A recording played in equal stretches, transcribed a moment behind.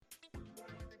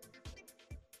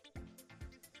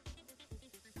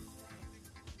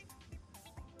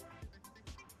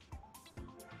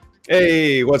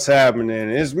Hey, what's happening?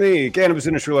 It's me, Cannabis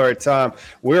Industry Lawyer Tom.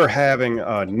 We're having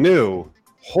a new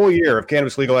whole year of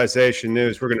cannabis legalization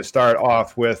news. We're going to start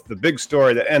off with the big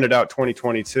story that ended out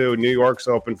 2022. New York's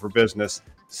open for business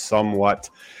somewhat.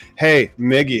 Hey,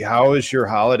 Miggy, how was your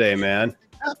holiday, man?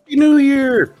 Happy New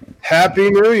Year.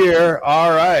 Happy New Year.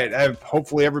 All right.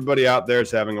 Hopefully everybody out there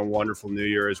is having a wonderful New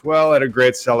Year as well. Had a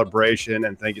great celebration.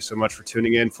 And thank you so much for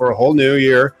tuning in for a whole new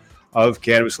year of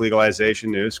cannabis legalization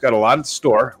news. Got a lot in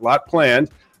store, a lot planned.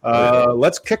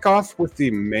 Let's kick off with the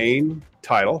main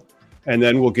title, and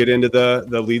then we'll get into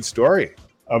the lead story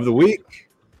of the week.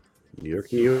 New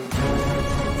York, New York.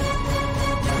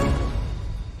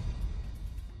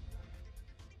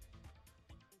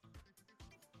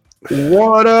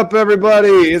 What up, everybody?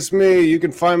 It's me. You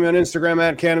can find me on Instagram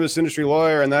at Cannabis Industry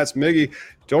Lawyer, and that's Miggy.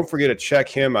 Don't forget to check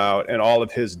him out and all of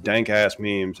his dank-ass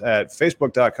memes at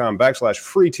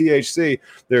facebook.com/freethc.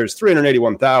 There's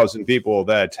 381,000 people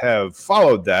that have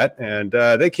followed that, and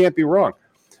they can't be wrong.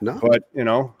 No. But, you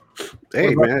know,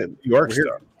 hey, man. New York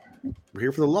stuff. We're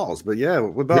here for the laws. But, yeah,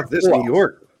 what about this New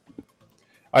York?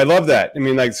 I love that. I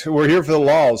mean, like, we're here for the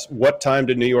laws. What time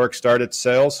did New York start its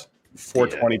sales?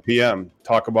 4:20 p.m.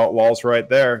 Talk about laws right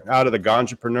there. Out of the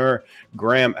Ganjapreneur,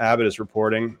 Graham Abbott is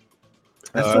reporting.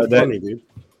 That's so funny, dude.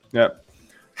 Yeah.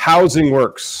 Housing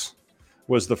Works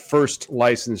was the first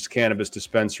licensed cannabis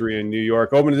dispensary in New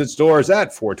York. Opened its doors at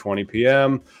 4:20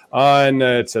 p.m. on,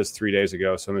 it says 3 days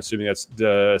ago. So I'm assuming that's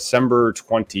December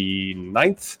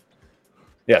 29th.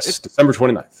 Yes, December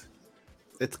 29th.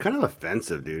 It's kind of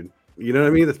offensive, dude. You know what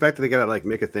I mean? The fact that they gotta like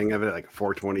make a thing of it, like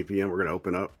 4:20 p.m. We're gonna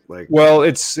open up. Like, well,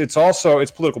 it's also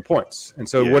political points. And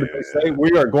so what did they say?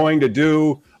 We are going to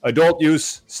do adult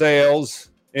use sales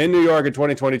in New York in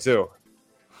 2022.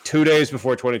 2 days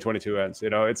before 2022 ends. You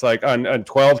know, it's like on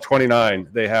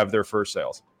 12/29 they have their first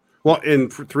sales. Well, in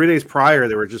 3 days prior,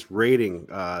 they were just raiding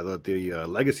the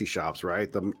legacy shops,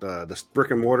 right? The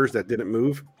brick and mortars that didn't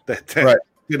move, that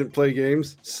didn't play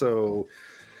games. So.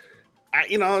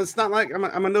 It's not like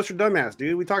I'm a Nostradamus,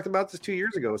 dude. We talked about this 2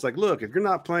 years ago. It's like, look, if you're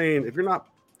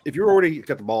already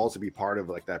got the balls to be part of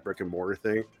like that brick and mortar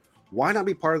thing, why not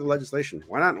be part of the legislation?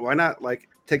 Why not like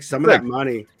take some of that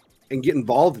money and get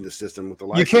involved in the system with the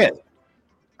license? You can't.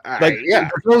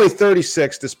 There's only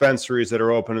 36 dispensaries that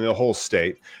are open in the whole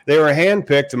state. They were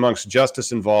handpicked amongst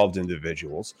justice-involved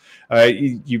individuals.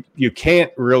 You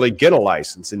can't really get a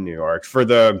license in New York. For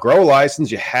the grow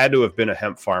license, you had to have been a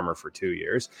hemp farmer for 2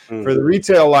 years. Mm-hmm. For the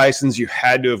retail license, you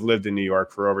had to have lived in New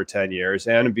York for over 10 years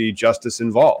and be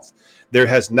justice-involved. There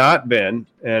has not been,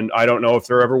 and I don't know if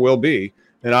there ever will be,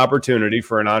 an opportunity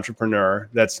for an entrepreneur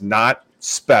that's not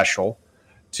special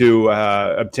to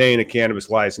obtain a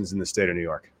cannabis license in the state of New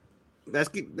York.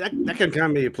 That can kind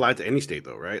of be applied to any state,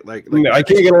 though, right? Like I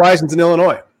can't get a license in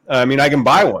Illinois. I mean, I can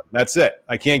buy one. That's it.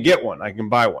 I can't get one. I can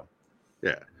buy one.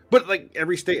 Yeah, but like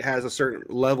every state has a certain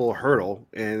level hurdle,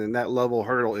 and that level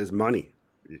hurdle is money.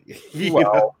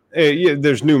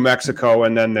 There's New Mexico,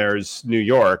 and then there's New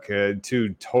York.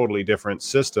 Two totally different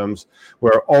systems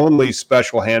where only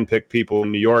special handpicked people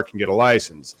in New York can get a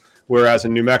license, whereas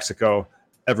in New Mexico,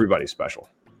 everybody's special.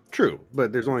 True,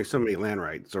 but there's only so many land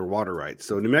rights or water rights.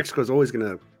 So New Mexico is always going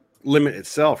to limit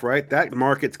itself, right? That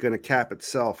market's going to cap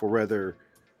itself, or whether,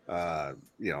 the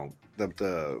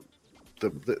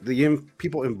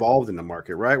people involved in the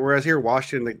market, right? Whereas here,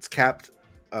 Washington, it's capped,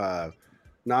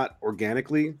 not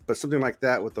organically, but something like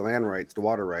that with the land rights, the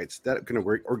water rights, that can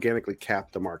organically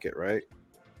cap the market, right?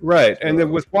 Right, and then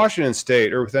with Washington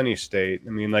State or with any state,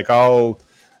 I mean, like I'll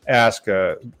ask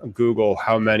Google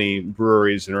how many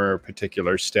breweries in a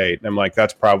particular state, and I'm like,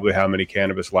 that's probably how many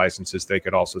cannabis licenses they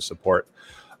could also support.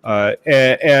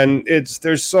 And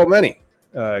there's so many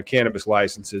cannabis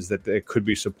licenses that they could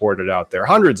be supported out there,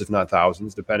 hundreds if not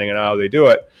thousands, depending on how they do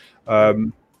it.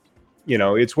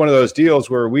 It's one of those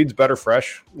deals where weed's better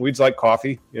fresh. Weed's like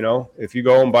coffee. If you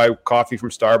go and buy coffee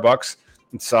from Starbucks,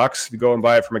 it sucks. If you go and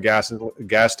buy it from a gas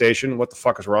station, what the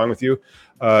fuck is wrong with you?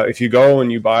 If you go and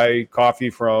you buy coffee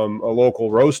from a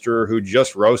local roaster who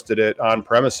just roasted it on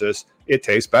premises, it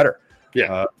tastes better.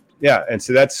 Yeah. And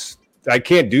so I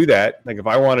can't do that. Like if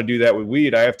I want to do that with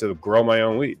weed, I have to grow my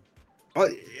own weed.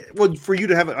 Well, for you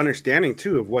to have an understanding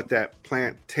too of what that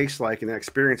plant tastes like and that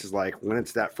experience is like when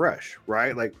it's that fresh,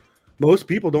 right? Like most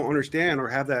people don't understand or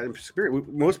have that experience.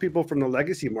 Most people from the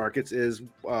legacy markets is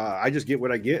I just get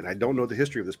what I get, and I don't know the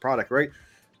history of this product, right?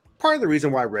 Part of the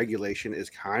reason why regulation is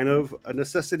kind of a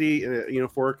necessity,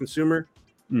 for a consumer,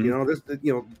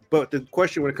 but the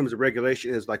question when it comes to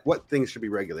regulation is like, what things should be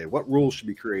regulated? What rules should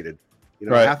be created? You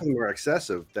know, right. half of them are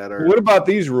excessive. That are. What about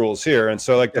these rules here? And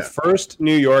so, like the first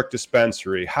New York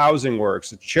dispensary, Housing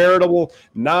Works, a charitable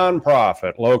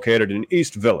nonprofit located in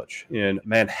East Village in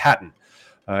Manhattan.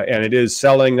 And it is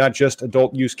selling not just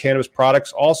adult use cannabis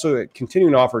products, also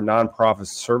continuing to offer nonprofit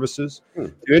services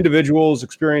to individuals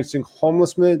experiencing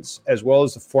homelessness, as well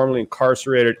as the formerly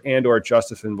incarcerated and or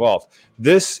justice involved.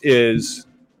 This is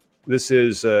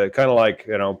kind of like,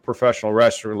 you know, professional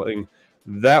wrestling.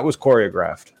 That was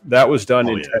choreographed. That was done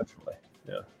intentionally.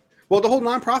 Yeah. Well, the whole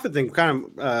nonprofit thing kind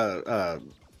of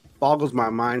boggles my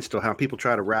mind still, how people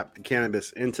try to wrap the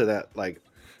cannabis into that. Like,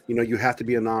 you know, you have to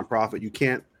be a nonprofit. You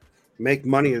can't make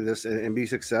money of this and be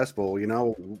successful. You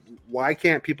know, why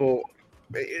can't people?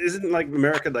 Isn't like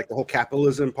America like the whole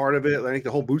capitalism part of it? Like the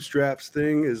whole bootstraps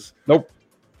thing is nope.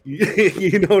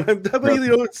 You know what I'm talking about?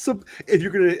 You know, if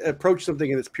you're going to approach something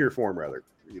in its pure form, rather,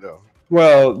 you know.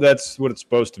 Well, that's what it's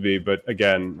supposed to be. But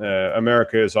again,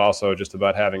 America is also just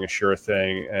about having a sure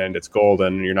thing, and it's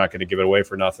golden. And you're not going to give it away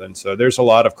for nothing. So there's a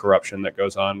lot of corruption that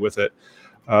goes on with it.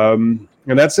 And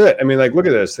that's it. I mean, like, look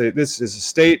at this. This is a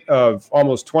state of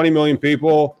almost 20 million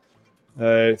people.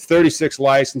 36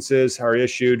 licenses are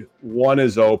issued. 1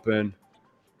 is open.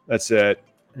 That's it.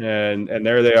 And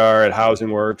there they are at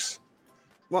Housing Works.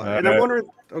 Well, and I'm wondering.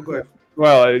 Oh, go ahead.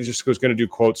 Well, I just was going to do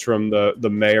quotes from the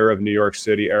mayor of New York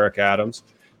City, Eric Adams.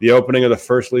 The opening of the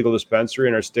first legal dispensary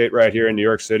in our state right here in New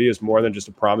York City is more than just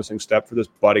a promising step for this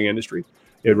budding industry.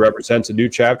 It represents a new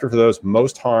chapter for those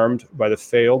most harmed by the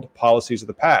failed policies of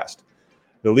the past.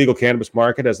 The legal cannabis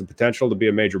market has the potential to be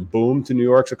a major boom to New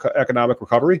York's economic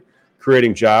recovery,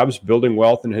 creating jobs, building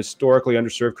wealth in historically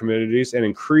underserved communities, and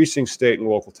increasing state and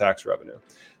local tax revenue.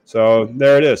 So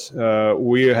there it is.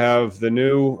 We have the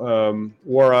new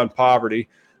war on poverty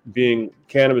being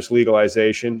cannabis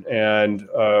legalization, and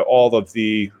all of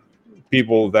the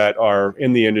people that are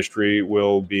in the industry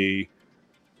will be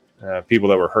people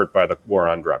that were hurt by the war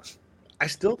on drugs. I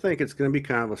still think it's going to be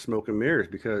kind of a smoke and mirrors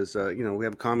because, you know, we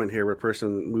have a comment here where a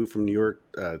person moved from New York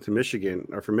to Michigan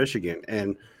or from Michigan,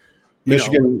 and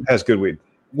Michigan has good weed.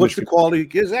 What's the quality?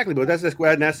 Exactly, but that's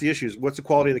the issue. What's the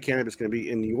quality of the cannabis going to be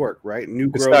in New York, right? New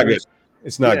growers. It's not good.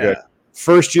 It's not good.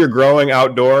 First year growing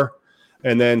outdoor,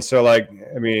 and then so like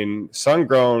I mean,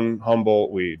 sun-grown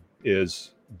Humboldt weed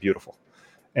is beautiful,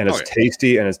 and it's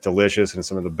tasty and it's delicious and it's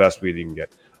some of the best weed you can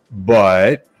get.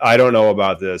 But I don't know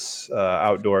about this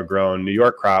outdoor grown New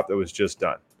York crop that was just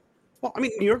done. Well, I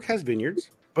mean, New York has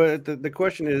vineyards, but the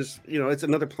question is, you know, it's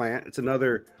another plant. It's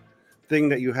another thing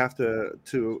that you have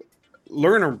to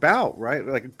learn about, right?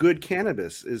 Like good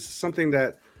cannabis is something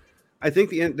that I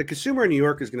think the consumer in New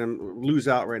York is going to lose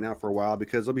out right now for a while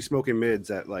because they'll be smoking mids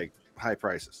at like high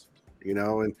prices, you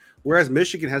know. And whereas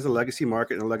Michigan has a legacy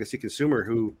market and a legacy consumer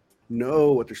who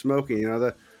know what they're smoking, you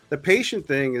know, the patient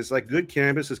thing is like good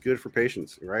cannabis is good for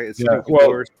patients, right? It's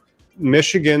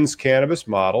Michigan's cannabis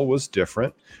model was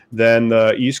different than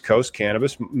the East Coast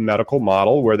cannabis medical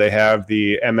model, where they have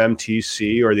the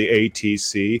MMTC or the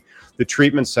ATC, the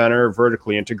treatment center,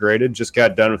 vertically integrated. Just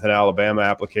got done with an Alabama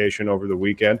application over the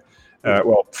weekend.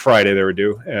 Friday they were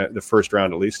due, the first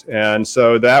round at least. And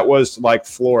so that was like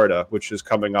Florida, which is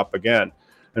coming up again.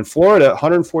 And Florida,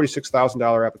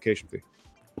 $146,000 application fee.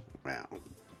 Wow.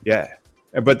 Yeah.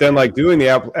 But then, like doing the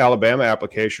Alabama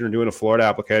application or doing a Florida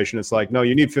application, it's like, no,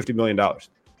 you need $50 million.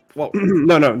 Well,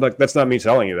 no, like that's not me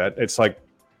telling you that. It's like,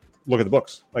 look at the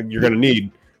books. Like you're going to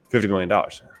need $50 million.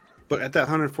 But at that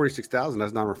 $146,000,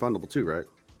 that's non-refundable too, right?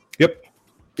 Yep.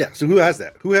 Yeah. So who has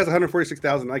that? Who has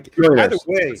 $146,000? Like either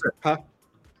way,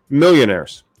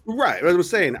 millionaires. Right. As I was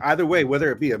saying, either way,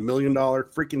 whether it be $1 million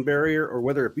freaking barrier or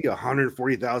whether it be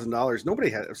 $140,000, nobody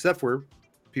had, except for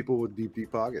people with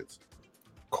deep pockets.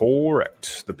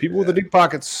 Correct. The people with the deep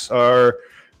pockets are,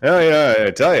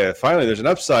 I tell you, finally, there's an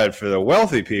upside for the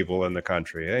wealthy people in the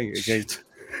country.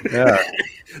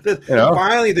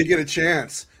 Finally, they get a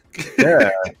chance.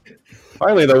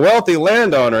 Finally, the wealthy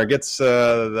landowner gets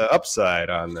the upside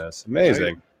on this.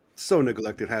 Amazing. Right? So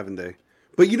neglected, haven't they?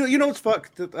 But you know what's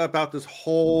fucked about this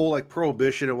whole like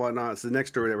prohibition and whatnot? It's the next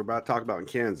story that we're about to talk about in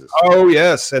Kansas. Oh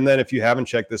yes, and then if you haven't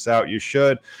checked this out, you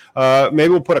should. Maybe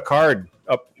we'll put a card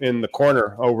up in the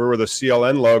corner over with the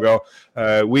CLN logo.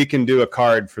 We can do a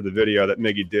card for the video that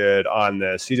Miggy did on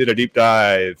this. He did a deep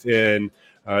dive in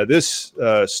this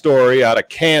story out of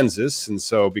Kansas, and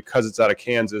so because it's out of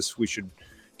Kansas, we should.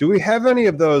 Do we have any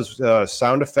of those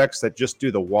sound effects that just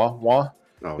do the wah wah?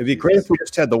 Oh, it'd be great if we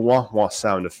just had the wah wah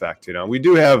sound effect. You know, we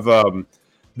do have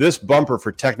this bumper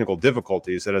for technical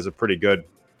difficulties that has a pretty good.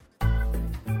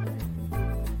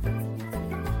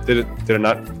 Did it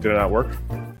not work?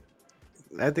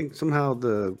 I think somehow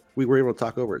we were able to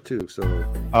talk over it too. So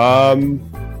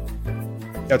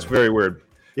That's very weird.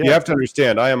 Yeah. You have to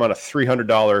understand, I am on a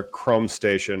 $300 Chrome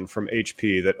station from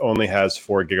HP that only has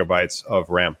 4 gigabytes of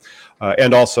RAM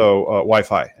and also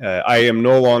Wi-Fi. I am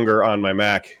no longer on my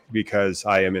Mac because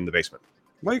I am in the basement.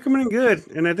 Well, you're coming in good,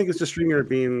 and I think it's just Stringer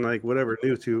being like whatever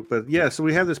new to. But yeah, so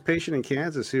we have this patient in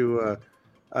Kansas who,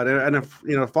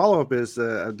 follow up is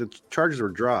the charges were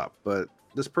dropped, but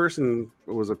this person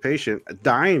was a patient, a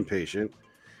dying patient,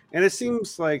 and it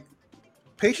seems like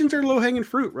patients are low hanging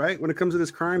fruit, right? When it comes to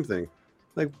this crime thing,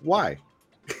 like why?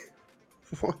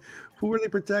 Who are they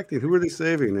protecting? Who are they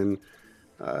saving? And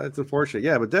it's unfortunate,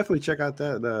 yeah. But definitely check out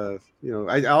that.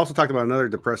 I also talked about another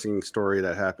depressing story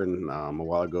that happened a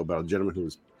while ago about a gentleman who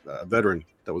was a veteran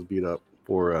that was beat up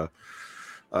for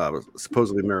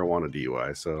supposedly marijuana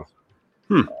DUI. So,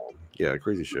 yeah,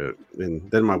 crazy shit.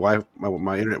 And then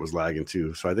my internet was lagging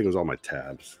too, so I think it was all my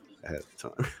tabs at the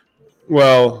time.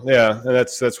 Well, yeah, and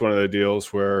that's one of the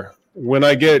deals where when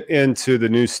I get into the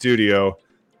new studio,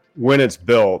 when it's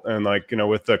built, and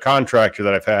with the contractor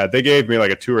that I've had, they gave me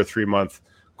like a 2 or 3 month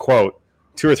quote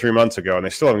 2 or 3 months ago, and they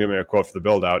still haven't given me a quote for the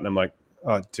build out. And I'm like,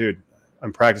 oh, dude,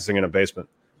 I'm practicing in a basement.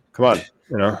 Come on,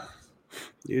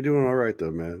 You're doing all right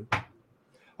though, man.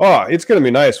 Oh, it's going to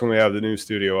be nice when we have the new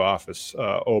studio office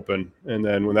open, and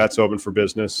then when that's open for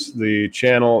business, the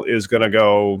channel is going to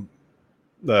go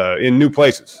in new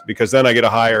places, because then I get to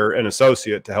hire an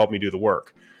associate to help me do the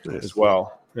work as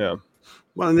well. Yeah.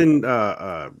 Well, and then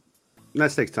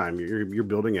that takes time. You're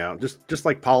building out, just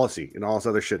like policy and all this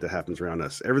other shit that happens around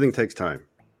us. Everything takes time,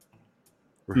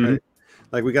 right? Mm-hmm.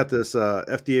 Like we got this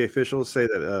FDA officials say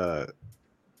that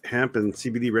hemp and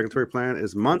CBD regulatory plan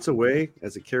is months away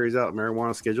as it carries out marijuana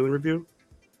scheduling review.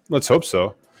 Let's hope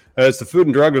so. As the Food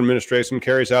and Drug Administration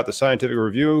carries out the scientific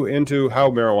review into how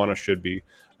marijuana should be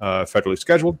federally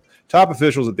scheduled, top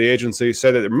officials at the agency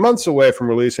say that they're months away from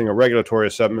releasing a regulatory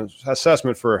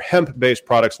assessment for hemp-based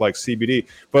products like CBD.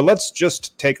 But let's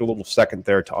just take a little second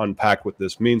there to unpack what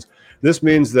this means. This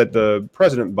means that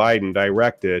President Biden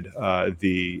directed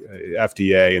the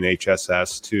FDA and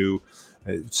HSS to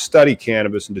study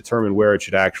cannabis and determine where it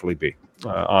should actually be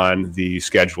on the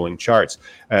scheduling charts.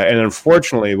 And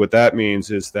unfortunately, what that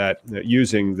means is that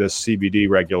using this CBD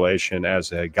regulation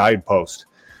as a guidepost,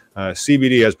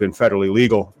 CBD has been federally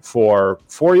legal for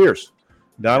 4 years.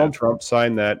 Donald Trump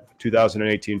signed that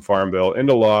 2018 Farm Bill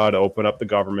into law to open up the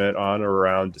government on or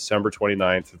around December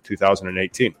 29th of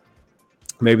 2018.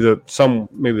 Maybe it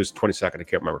was 22nd, I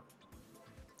can't remember.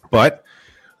 But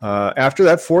after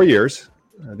that 4 years,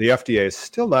 the FDA has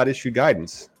still not issued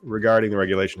guidance regarding the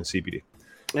regulation of CBD.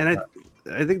 And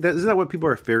I think isn't that what people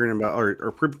are figuring about,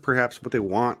 or perhaps what they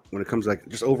want when it comes to like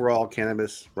just overall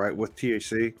cannabis, right, with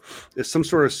THC, is some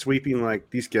sort of sweeping like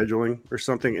descheduling or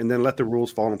something, and then let the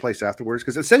rules fall in place afterwards,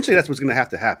 because essentially that's what's going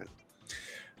to happen.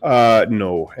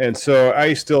 No, and so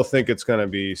I still think it's going to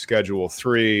be Schedule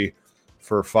 3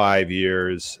 for 5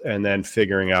 years, and then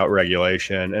figuring out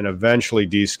regulation, and eventually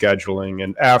descheduling.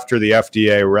 And after the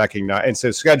FDA recognized, and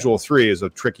so Schedule 3 is a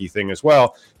tricky thing as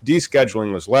well.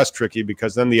 Descheduling was less tricky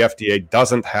because then the FDA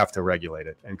doesn't have to regulate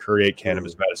it and create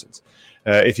cannabis medicines.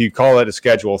 If you call it a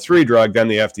Schedule 3 drug, then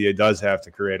the FDA does have to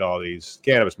create all these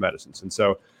cannabis medicines. And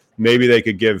so maybe they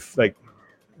could give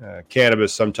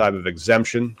cannabis some type of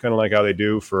exemption, kind of like how they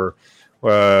do for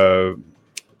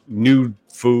new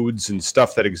foods and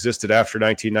stuff that existed after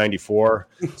 1994.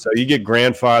 So you get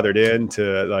grandfathered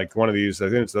into like one of these, I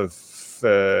think it's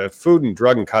the Food and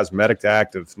Drug and Cosmetic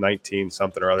Act of 19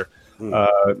 something or other,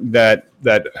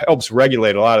 that helps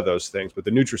regulate a lot of those things. But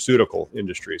the nutraceutical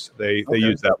industries, they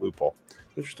use that loophole.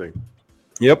 Interesting.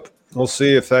 Yep. We'll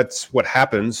see if that's what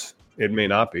happens. It may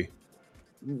not be.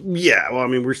 Yeah. Well, I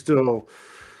mean, we're still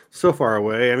so far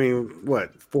away. I mean,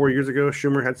 what, 4 years ago,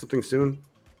 Schumer had something soon?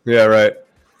 Yeah, right.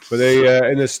 But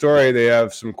they in this story, they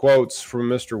have some quotes from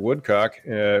Mr. Woodcock.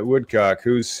 Woodcock,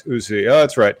 who's he? Oh,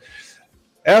 that's right.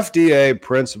 FDA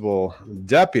Principal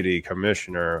Deputy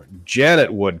Commissioner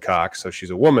Janet Woodcock. So she's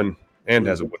a woman and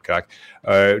has a Woodcock.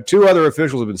 2 other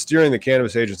officials have been steering the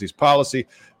cannabis agency's policy: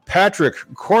 Patrick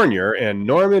Cornier and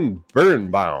Norman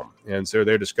Birnbaum. And so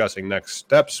they're discussing next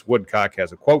steps. Woodcock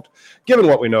has a quote: "Given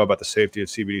what we know about the safety of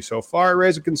CBD so far, I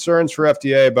raise concerns for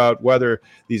FDA about whether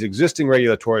these existing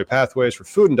regulatory pathways for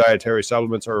food and dietary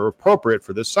supplements are appropriate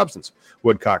for this substance,"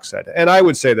 Woodcock said. And I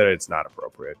would say that it's not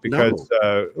appropriate because,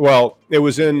 it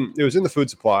was in the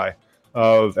food supply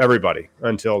of everybody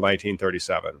until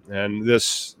 1937. And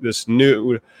this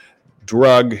new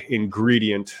drug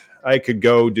ingredient, I could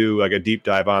go do like a deep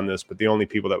dive on this, but the only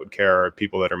people that would care are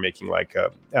people that are making like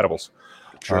edibles.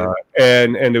 Sure.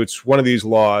 And it's one of these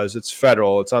laws. It's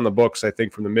federal. It's on the books, I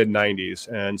think, from the mid 90s.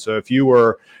 And so if you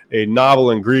were a novel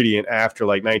ingredient after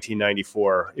like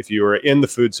 1994, if you were in the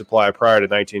food supply prior to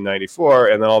 1994,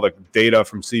 and then all the data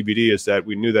from CBD is that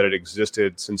we knew that it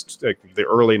existed since like the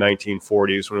early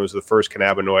 1940s when it was the first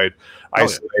cannabinoid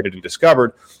isolated and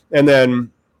discovered. And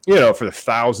then, you know, for the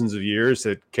thousands of years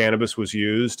that cannabis was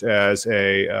used as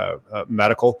a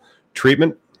medical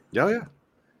treatment. Yeah.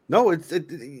 No,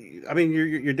 I mean,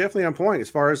 you're definitely on point as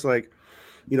far as like,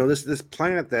 you know, this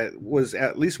plant that was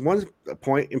at least one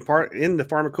point in part in the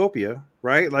pharmacopoeia,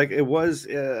 right? Like it was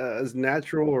as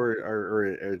natural or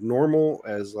as normal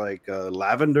as like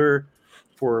lavender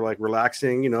for like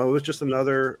relaxing. You know, it was just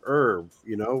another herb.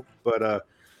 You know, but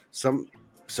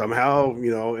somehow,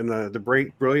 you know, in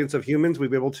the brilliance of humans, we've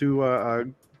been able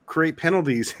to create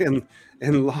penalties and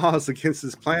laws against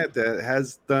this plant that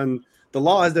has done. The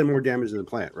law has done more damage than the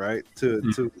plant, right?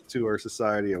 To our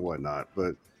society and whatnot.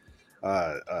 But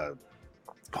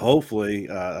hopefully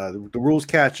the rules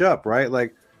catch up, right?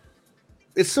 Like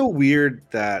it's so weird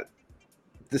that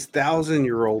this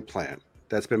 1,000-year-old plant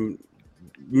that's been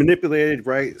manipulated,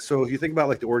 right? So if you think about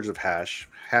like the origin of hash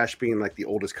being like the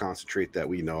oldest concentrate that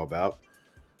we know about.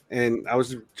 And I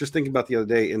was just thinking about the other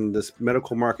day in this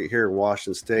medical market here in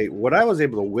Washington State, what I was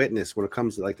able to witness when it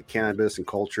comes to like the cannabis and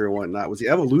culture and whatnot was the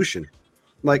evolution,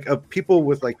 like of people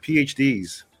with like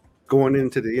PhDs going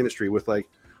into the industry with like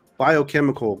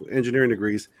biochemical engineering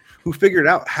degrees who figured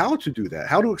out how to do that,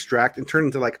 how to extract and turn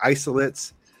into like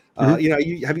isolates. You know,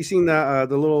 have you seen the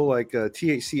little like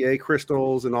THCA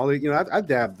crystals and all that? You know, I've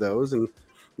dabbed those, and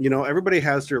you know, everybody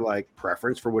has their like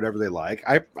preference for whatever they like.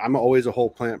 I'm always a whole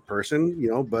plant person, you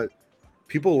know, but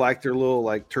people like their little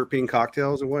like terpene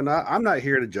cocktails and whatnot. I'm not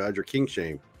here to judge or kink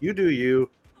shame. You do you,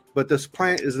 but this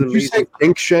plant is an amazing. Did you say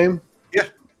kink shame? Yeah.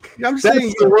 I'm That's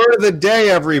saying the word of the day,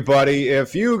 everybody.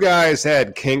 If you guys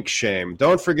had kink shame,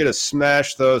 don't forget to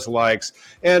smash those likes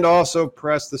and also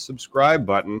press the subscribe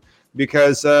button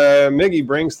because Miggy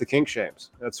brings the kink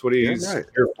shames. That's what he's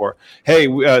here for. Hey,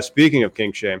 speaking of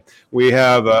kink shame, we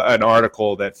have an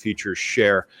article that features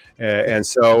Cher, and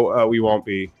so we won't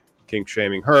be kink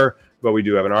shaming her, but we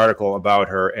do have an article about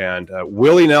her and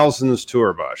Willie Nelson's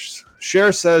tour bus.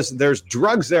 Cher says there's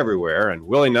drugs everywhere and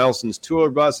Willie Nelson's tour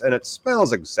bus, and it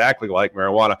smells exactly like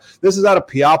marijuana. This is out of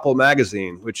People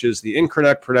magazine, which is the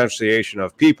incorrect pronunciation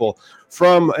of people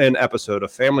from an episode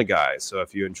of Family Guy. So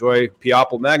if you enjoy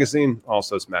People magazine,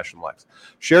 also smash some likes.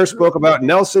 Cher spoke about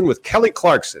Nelson with Kelly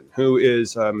Clarkson, who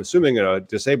is, I'm assuming, a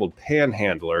disabled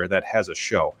panhandler that has a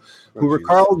show, who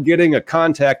recalled getting a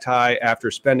contact high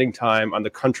after spending time on the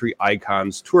country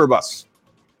icon's tour bus.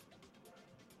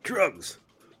 Drugs.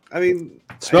 I mean,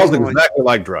 smells exactly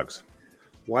like drugs.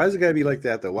 Why does it gotta be like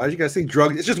that though? Why did you guys say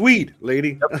drugs? It's just weed,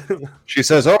 lady. Yep. She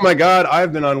says, "Oh my God,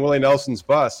 I've been on Willie Nelson's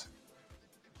bus."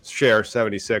 Cher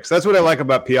 76. That's what I like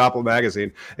about People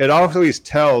magazine. It always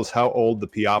tells how old the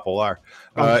People are.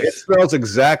 It smells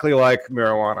exactly like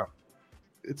marijuana.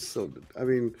 It's so. I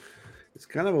mean, it's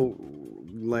kind of a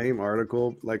lame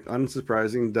article, like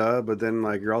unsurprising, duh. But then,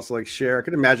 like, you're also like Cher. I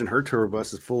can imagine her tour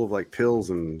bus is full of like pills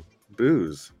and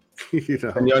booze. You know?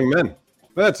 And young men.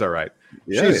 But that's all right.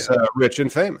 Yeah, she's rich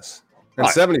and famous. And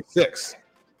 76.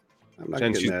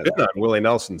 And she's been on Willie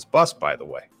Nelson's bus, by the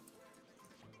way.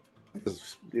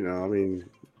 You know, I mean.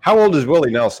 How old is Willie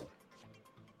Nelson?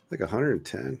 Like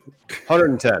 110.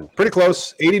 110. Pretty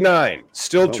close. 89.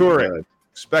 Still touring.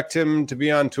 Expect him to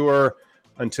be on tour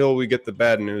until we get the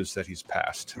bad news that he's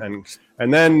passed.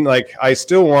 And then, like, I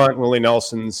still want Willie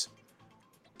Nelson's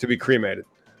to be cremated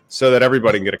so that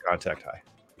everybody can get a contact high.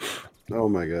 Oh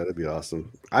my God, that'd be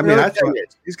awesome. I mean,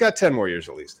 he's got 10 more years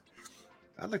at least.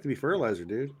 I'd like to be fertilizer,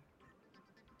 dude.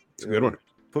 It's a good one.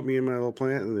 Put me in my little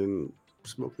plant and then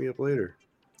smoke me up later.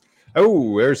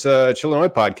 Oh, there's a Chillinois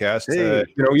podcast. Hey.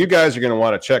 You know, you guys are going to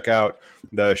want to check out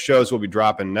the shows we'll be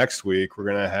dropping next week. We're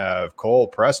going to have Cole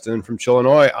Preston from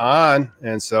Chillinois on.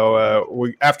 And so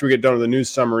after we get done with the news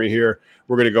summary here,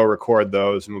 we're going to go record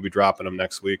those and we'll be dropping them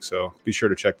next week. So be sure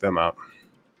to check them out.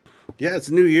 Yeah, it's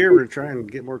a new year. We're trying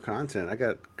to get more content. I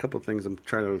got a couple of things I'm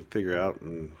trying to figure out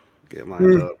and get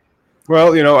lined up.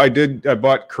 Well, you know, I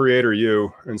bought Creator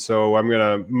U, and so I'm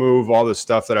going to move all the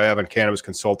stuff that I have in Cannabis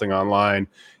Consulting Online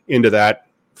into that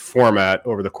format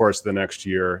over the course of the next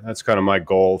year. That's kind of my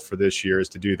goal for this year is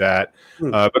to do that.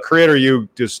 But Creator U,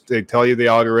 they tell you the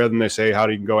algorithm, they say how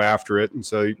you can go after it. And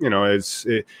so, you know,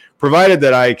 provided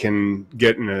that I can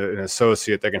get an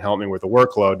associate that can help me with the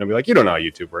workload, and I'll be like, you don't know how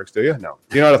YouTube works, do you? No.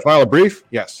 Do you know how to file a brief?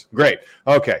 Yes. Great.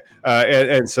 Okay.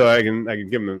 And so I can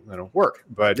give them work,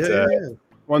 but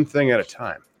one thing at a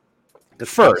time.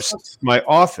 First, my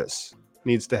office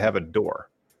needs to have a door.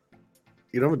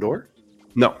 You don't have a door?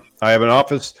 No, I have an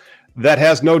office that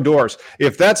has no doors.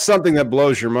 If that's something that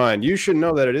blows your mind, you should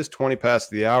know that it is 20 past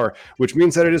the hour, which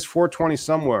means that it is 4:20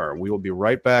 somewhere. We will be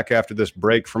right back after this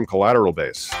break from Collateral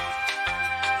Base.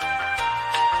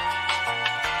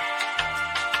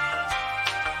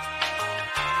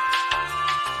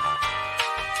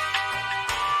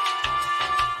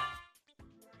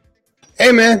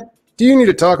 Hey, man, do you need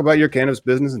to talk about your cannabis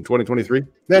business in 2023?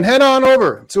 Then head on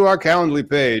over to our Calendly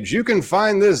page. You can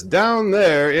find this down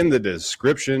there in the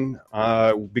description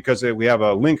because we have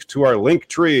a link to our link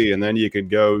tree, and then you can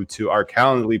go to our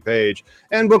Calendly page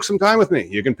and book some time with me.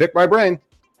 You can pick my brain.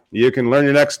 You can learn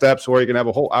your next steps, or you can have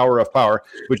a whole hour of power,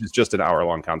 which is just an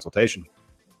hour-long consultation.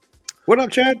 What up,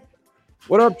 Chad?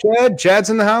 What up, Chad? Chad's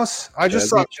in the house. I just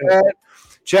saw Chad.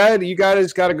 Chad, you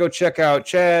guys got to go check out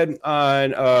Chad on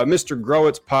Mr.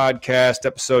 Growit's podcast,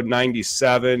 episode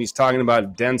 97. He's talking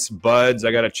about dense buds.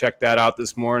 I got to check that out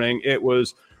this morning. It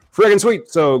was friggin' sweet.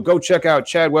 So go check out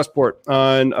Chad Westport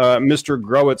on Mr.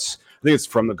 Growit's, I think it's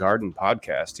From the Garden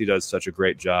podcast. He does such a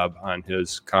great job on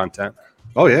his content.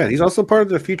 Oh, yeah. He's also part of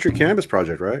the Future Cannabis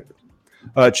Project, right?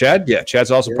 Chad? Yeah, Chad's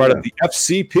also part of the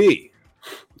FCP.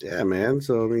 Yeah, man.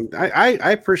 So, I mean,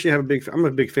 I personally I'm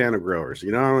a big fan of growers.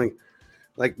 You know,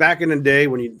 like back in the day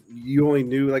when you only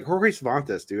knew like Jorge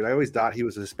Cervantes, dude. I always thought he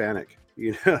was Hispanic,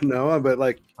 you know, but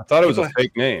like I thought it was a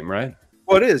fake name, right?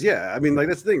 Well, it is, yeah. I mean, like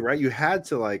that's the thing, right? You had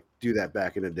to like do that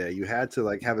back in the day. You had to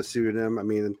like have a pseudonym. I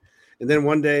mean, and then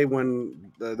one day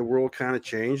when the world kind of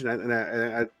changed, and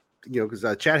I you know, because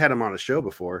Chad had him on a show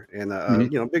before, and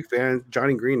you know, big fan.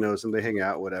 Johnny Green knows him. They hang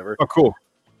out, whatever. Oh, cool.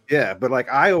 Yeah, but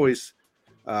like I always.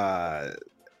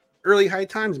 Early high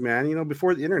times, man. You know,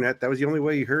 before the internet, that was the only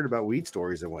way you heard about weed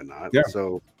stories and whatnot. Yeah.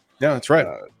 So, yeah, that's right.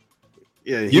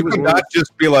 Yeah, you could not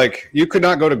just be like, you could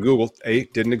not go to Google.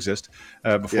 Didn't exist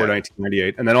before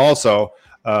 1998, and then also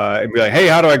and be like, hey,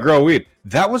 how do I grow weed?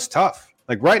 That was tough.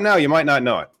 Like right now, you might not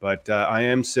know it, but I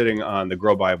am sitting on the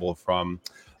Grow Bible from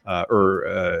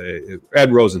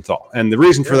Ed Rosenthal, and the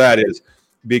reason for that is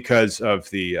because of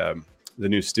the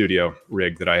new studio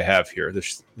rig that I have here.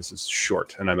 This is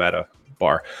short, and I'm at a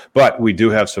bar, but we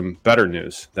do have some better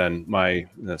news than my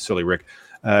silly Rick.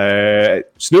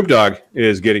 Snoop Dogg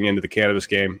is getting into the cannabis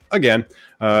game again.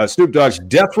 Snoop Dogg's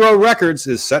Death Row Records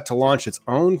is set to launch its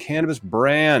own cannabis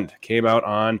brand. Came out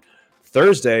on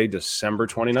Thursday, December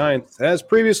 29th, as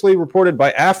previously reported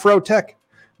by Afro Tech,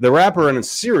 the rapper and a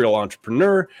serial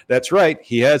entrepreneur. That's right,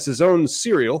 he has his own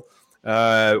cereal.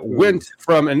 Went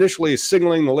from initially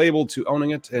signaling the label to owning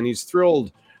it, and he's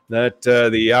thrilled that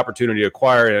the opportunity to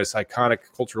acquire this iconic,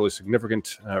 culturally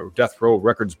significant Death Row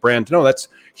Records brand. No, that's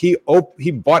he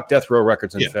bought Death Row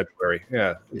Records in February.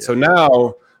 Yeah. So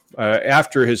now,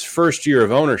 after his first year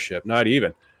of ownership, not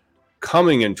even,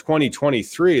 coming in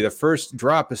 2023, the first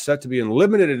drop is set to be in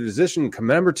limited edition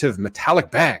commemorative metallic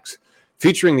bags,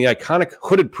 featuring the iconic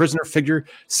hooded prisoner figure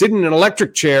sitting in an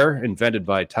electric chair invented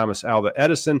by Thomas Alva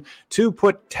Edison to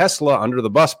put Tesla under the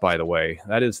bus, by the way.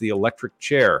 That is the electric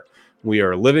chair. We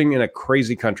are living in a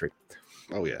crazy country.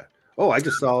 Oh, yeah. Oh, I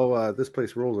just saw This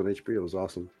Place Rolls on HBO. It was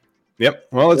awesome. Yep.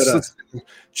 Well, let's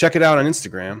check it out on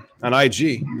Instagram, on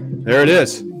IG. There it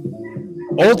is.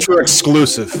 Ultra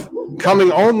exclusive.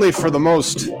 Coming only for the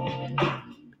most.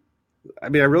 I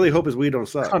mean, I really hope his weed don't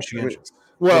suck. Conscientious.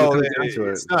 Well,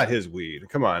 it's not his weed.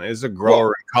 Come on. It's a grower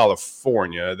in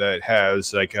California that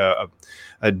has like a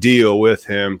deal with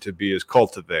him to be his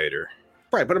cultivator.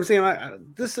 Right, but I'm saying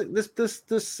this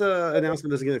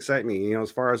announcement doesn't excite me. You know,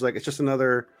 as far as like it's just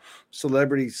another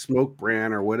celebrity smoke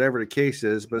brand or whatever the case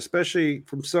is. But especially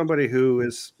from somebody who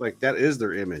is like that is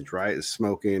their image, right? Is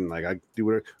smoking like I do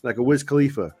whatever, like a Wiz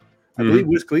Khalifa. I believe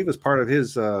Wiz Khalifa is part of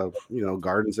his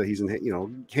gardens that he's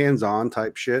in, hands-on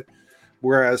type shit.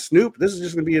 Whereas Snoop, this is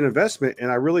just going to be an investment,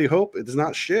 and I really hope it's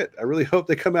not shit. I really hope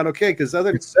they come out okay because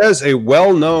it says a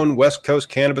well-known West Coast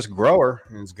cannabis grower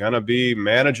is going to be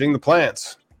managing the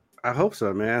plants. I hope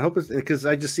so, man. I hope it's because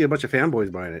I just see a bunch of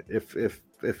fanboys buying it. If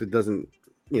it doesn't,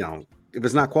 if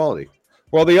it's not quality.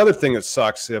 Well, the other thing that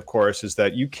sucks, of course, is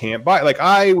that you can't buy. Like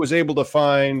I was able to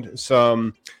find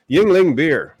some Yingling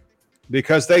beer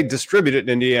because they distribute it in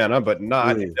Indiana, but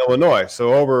not in Illinois.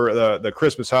 So over the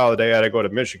Christmas holiday, I had to go to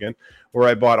Michigan, where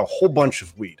I bought a whole bunch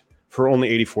of weed for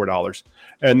only $84.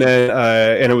 And then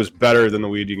and it was better than the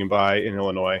weed you can buy in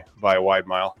Illinois by a wide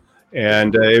mile.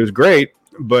 And it was great,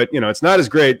 but it's not as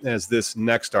great as this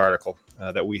next article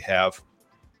that we have.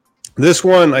 This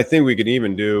one, I think we could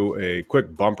even do a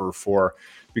quick bumper for,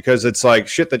 because it's like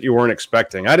shit that you weren't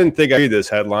expecting. I didn't think I'd read this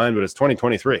headline, but it's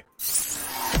 2023.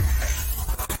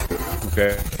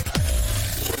 Okay.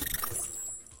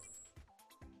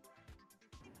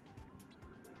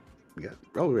 Yeah.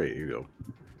 Oh, there you go.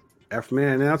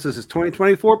 Afterman announces his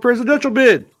 2024 presidential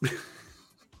bid.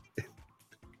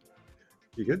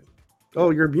 You good? Oh,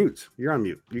 you're mute. You're on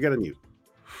mute. You got to mute.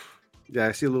 Yeah,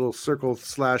 I see a little circle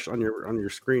 / on your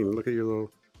screen. Look at your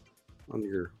little on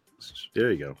your.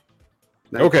 There you go.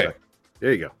 Now okay.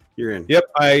 There you go. You're in.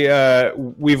 Yep.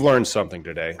 We've learned something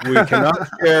today. We cannot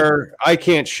share. I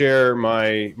can't share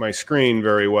my screen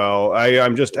very well.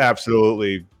 I'm just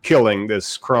absolutely killing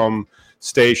this Chrome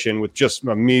station with just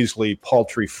a measly,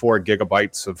 paltry 4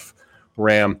 gigabytes of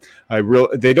RAM.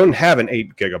 They don't have an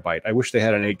 8 gigabyte. I wish they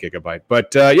had an 8 gigabyte.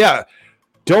 But yeah,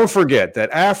 don't forget that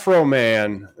Afro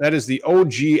Man. That is the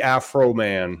OG Afro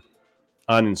Man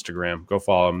on Instagram. Go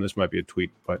follow him. This might be a tweet,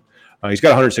 but he's got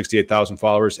 168,000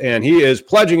 followers, and he is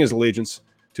pledging his allegiance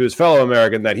to his fellow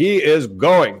American that he is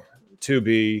going to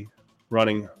be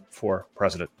running for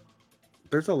president.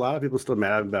 There's a lot of people still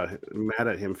mad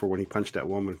at him for when he punched that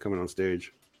woman coming on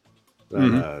stage.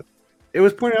 It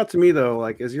was pointed out to me though,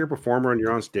 like as you're a performer and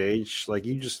you're on stage, like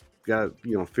you just got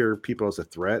fear people as a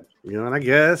threat, and I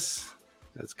guess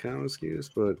that's kind of an excuse,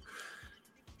 but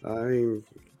I mean,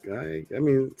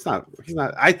 it's not. He's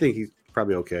not. I think he's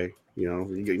probably okay.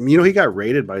 He got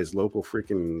raided by his local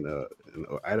freaking in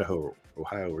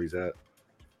Ohio, where he's at.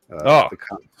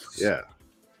 Yeah.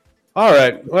 All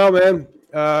right. Well, man,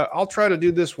 I'll try to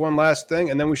do this one last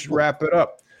thing, and then we should wrap it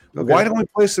up. Okay. Why don't we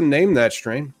play some Name That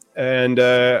Strain? And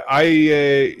do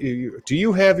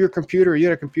you have your computer? You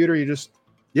had a computer?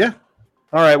 Yeah.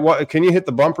 All right. What can you hit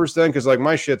the bumpers then? Because like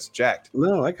my shit's jacked.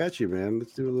 No, I got you, man.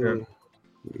 Let's do a little.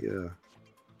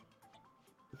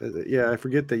 Yeah, I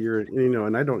forget that you're,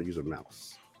 and I don't use a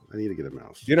mouse. I need to get a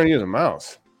mouse. You don't use a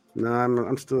mouse? No,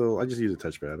 I just use a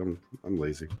touchpad. I'm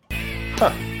lazy.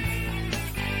 Huh.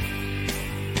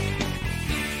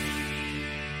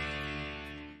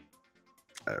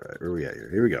 All right, where are we at here?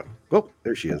 Here we go. Oh,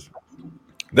 there she is.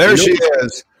 There she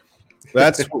is.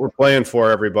 That's what we're playing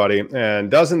for, everybody. And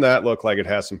doesn't that look like it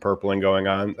has some purpling going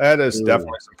on? That is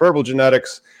definitely some purple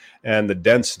genetics and the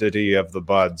density of the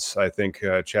buds. I think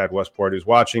Chad Westport, who's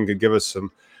watching, could give us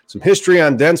some history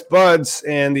on dense buds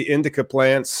and the indica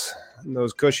plants, and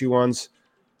those cushy ones.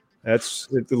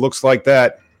 It looks like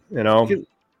that,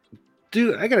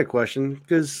 Dude, I got a question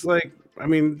because,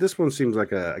 this one seems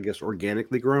like I guess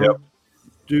organically grown. Yep.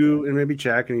 And maybe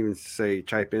Chad can even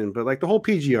chime in, but like the whole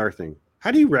PGR thing. How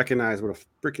do you recognize what a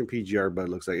freaking PGR bud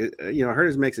looks like? I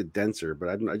heard it makes it denser, but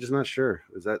I'm just not sure.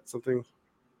 Is that something?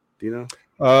 Do you know?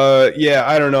 Yeah,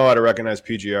 I don't know how to recognize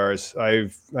PGRs.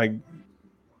 If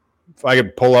I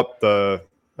could pull up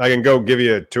I can go give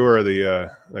you a tour of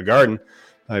the garden.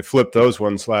 I flipped those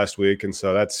ones last week, and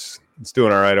so it's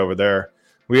doing all right over there.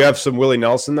 We have some Willie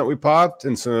Nelson that we popped,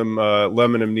 and some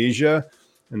Lemon Amnesia.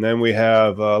 And then we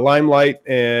have Limelight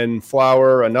and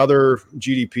Flower, another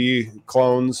GDP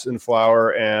clones in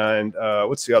Flower, and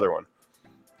what's the other one?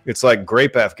 It's like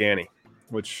Grape Afghani,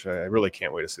 which I really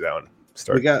can't wait to see that one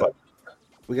start. We got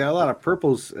a lot of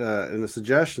purples in the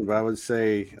suggestion, but I would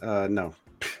say no.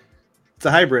 It's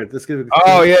a hybrid.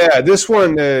 Yeah, this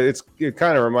one it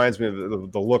kind of reminds me of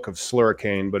the look of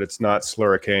Slurricane, but it's not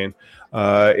Slurricane.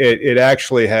 It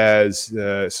actually has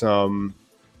some,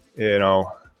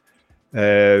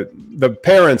 the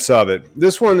parents of it.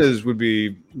 This one would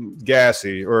be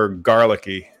gassy or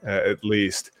garlicky at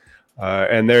least,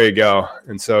 and there you go.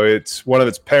 And so it's one of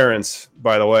its parents,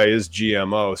 by the way, is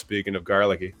GMO. Speaking of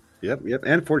garlicky, yep,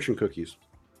 and fortune cookies.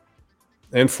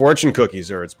 And fortune cookies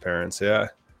are its parents. Yeah,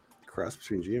 cross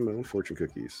between GMO and fortune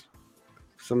cookies.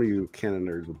 Some of you canon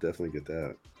nerds will definitely get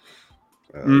that.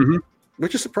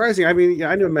 Which is surprising. I mean,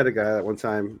 I met a guy at one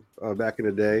time back in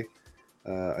the day.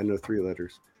 I know 3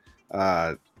 letters.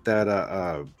 Because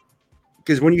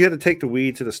when you had to take the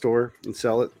weed to the store and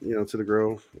sell it, to the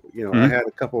grow, I had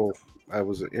a couple. I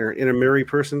was an intermarried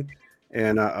person,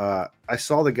 and I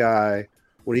saw the guy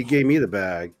when he gave me the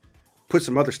bag, put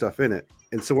some other stuff in it,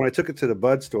 and so when I took it to the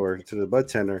bud store, to the bud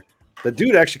tender, the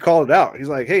dude actually called it out. He's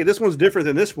like, "Hey, this one's different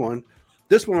than this one.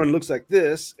 This one looks like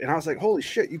this," and I was like, "Holy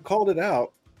shit, you called it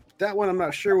out." That one, I'm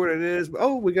not sure what it is,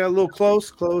 but we got a little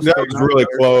close. That was really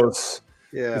close.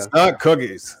 Yeah, it's not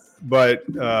cookies.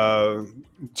 But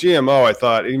GMO, I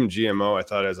thought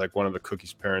is like one of the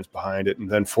cookies parents behind it. And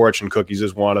then Fortune Cookies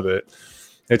is one of it.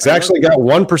 It's actually got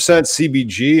 1%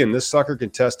 CBG, and this sucker can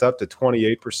test up to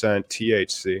 28%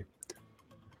 THC.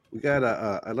 We got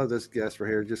I love this guest right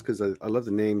here just because I love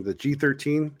the name, the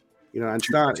G13. It's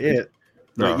not it.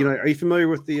 No. But, are you familiar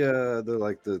with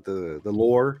the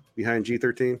lore behind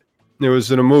G13? It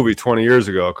was in a movie 20 years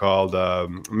ago called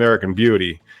American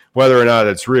Beauty. Whether or not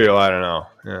it's real, I don't know.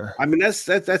 Yeah. I mean, that's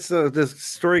the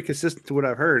story consistent to what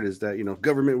I've heard is that,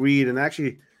 government weed, and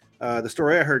actually The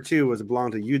story I heard too was it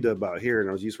belonged to UW out here, and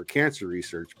it was used for cancer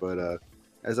research. But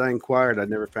as I inquired, I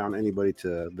never found anybody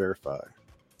to verify.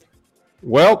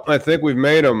 Well, I think we've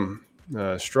made them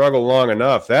struggle long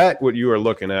enough. That what you are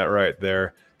looking at right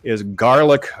there is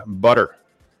garlic butter.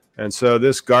 And so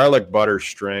this garlic butter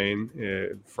strain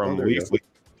from Leafly.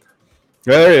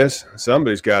 There it is.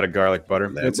 Somebody's got a garlic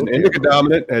butter. It's an indica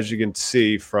dominant, as you can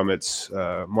see from its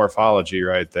morphology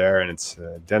right there, and its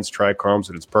dense trichomes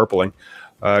and its purpling.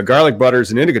 Garlic butter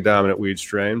is an indica dominant weed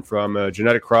strain from a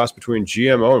genetic cross between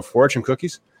GMO and fortune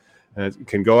cookies. It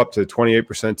can go up to 28%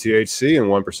 THC and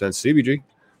 1% CBG.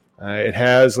 It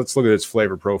has, let's look at its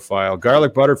flavor profile.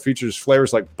 Garlic butter features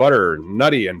flavors like butter,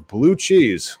 nutty, and blue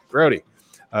cheese. Grody.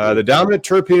 The dominant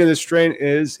terpene in this strain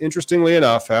is, interestingly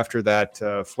enough, after that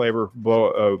flavor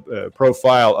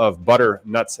profile of butter,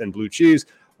 nuts, and blue cheese,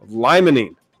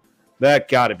 limonene. That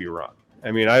got to be wrong.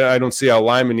 I mean, I don't see how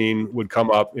limonene would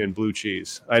come up in blue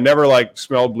cheese. I never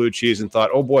smelled blue cheese and thought,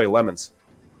 oh boy, lemons.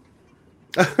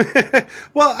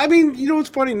 Well, I mean, you know what's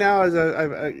funny now is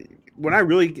when I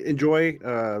really enjoy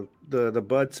the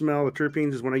bud smell, the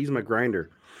terpenes, is when I use my grinder,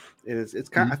 and it's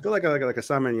kind. I feel like a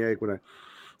Sauvignon when I.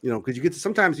 You know, because you get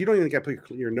sometimes you don't even get to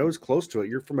put your nose close to it.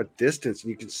 You're from a distance, and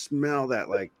you can smell that,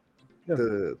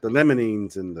 the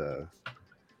limonene and the,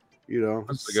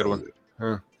 That's a good one.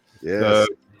 Huh. Yeah,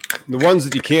 the ones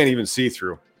that you can't even see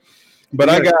through. But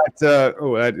I got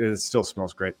it still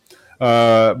smells great.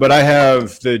 But I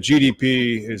have the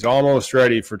GDP is almost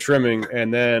ready for trimming,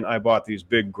 and then I bought these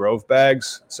big Grove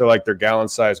bags, so they're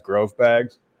gallon-sized Grove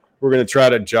bags. We're gonna try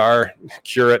to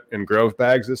cure it in Grove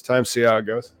bags this time. See how it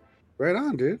goes. Right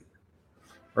on, dude.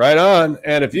 Right on.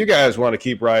 And if you guys want to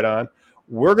keep right on,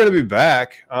 we're going to be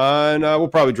back on, we'll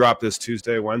probably drop this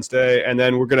Tuesday, Wednesday, and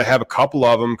then we're going to have a couple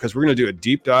of them because we're going to do a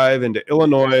deep dive into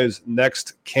Illinois'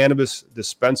 next cannabis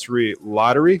dispensary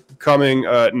lottery coming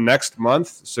next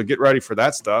month. So get ready for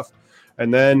that stuff.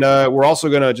 And then we're also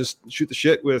going to just shoot the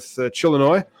shit with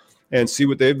Chillinois and see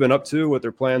what they've been up to, what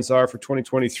their plans are for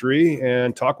 2023,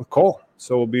 and talk with Cole.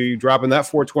 So we'll be dropping that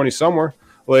 420 somewhere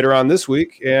later on this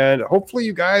week, and hopefully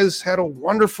you guys had a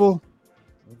wonderful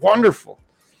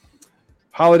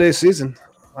holiday season.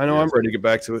 I know I'm ready to get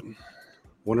back to it.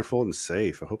 Wonderful and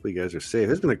safe. I hope you guys are safe.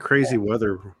 It's been a crazy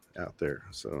weather out there.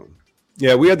 So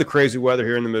yeah, we had the crazy weather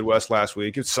here in the Midwest last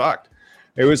week. It sucked.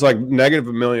 It was negative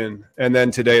a million, and then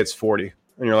today it's 40,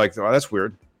 and you're like, oh, that's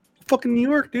weird. Fucking New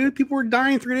York, dude. People were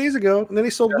dying 3 days ago, and then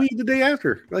they sold weed the day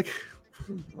after.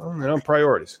 Well,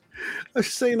 priorities. I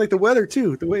was saying, the weather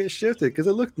too, the way it shifted, because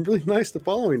it looked really nice the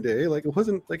following day. It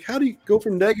wasn't how do you go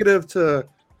from negative to,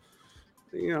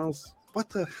 what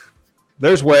the?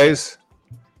 There's ways.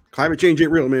 Climate change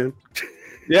ain't real, man.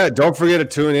 Yeah, don't forget to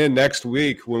tune in next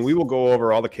week when we will go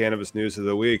over all the cannabis news of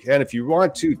the week. And if you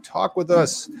want to talk with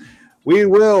us, we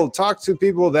will talk to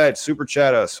people that super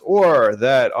chat us or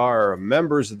that are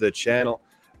members of the channel.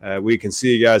 We can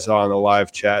see you guys on the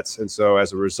live chats. And so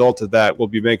as a result of that, we'll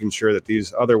be making sure that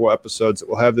these other episodes that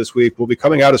we'll have this week will be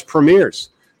coming out as premieres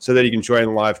so that you can join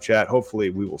the live chat. Hopefully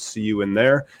we will see you in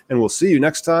there, and we'll see you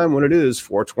next time when it is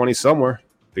 420 somewhere.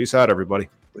 Peace out, everybody.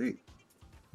 Sweet.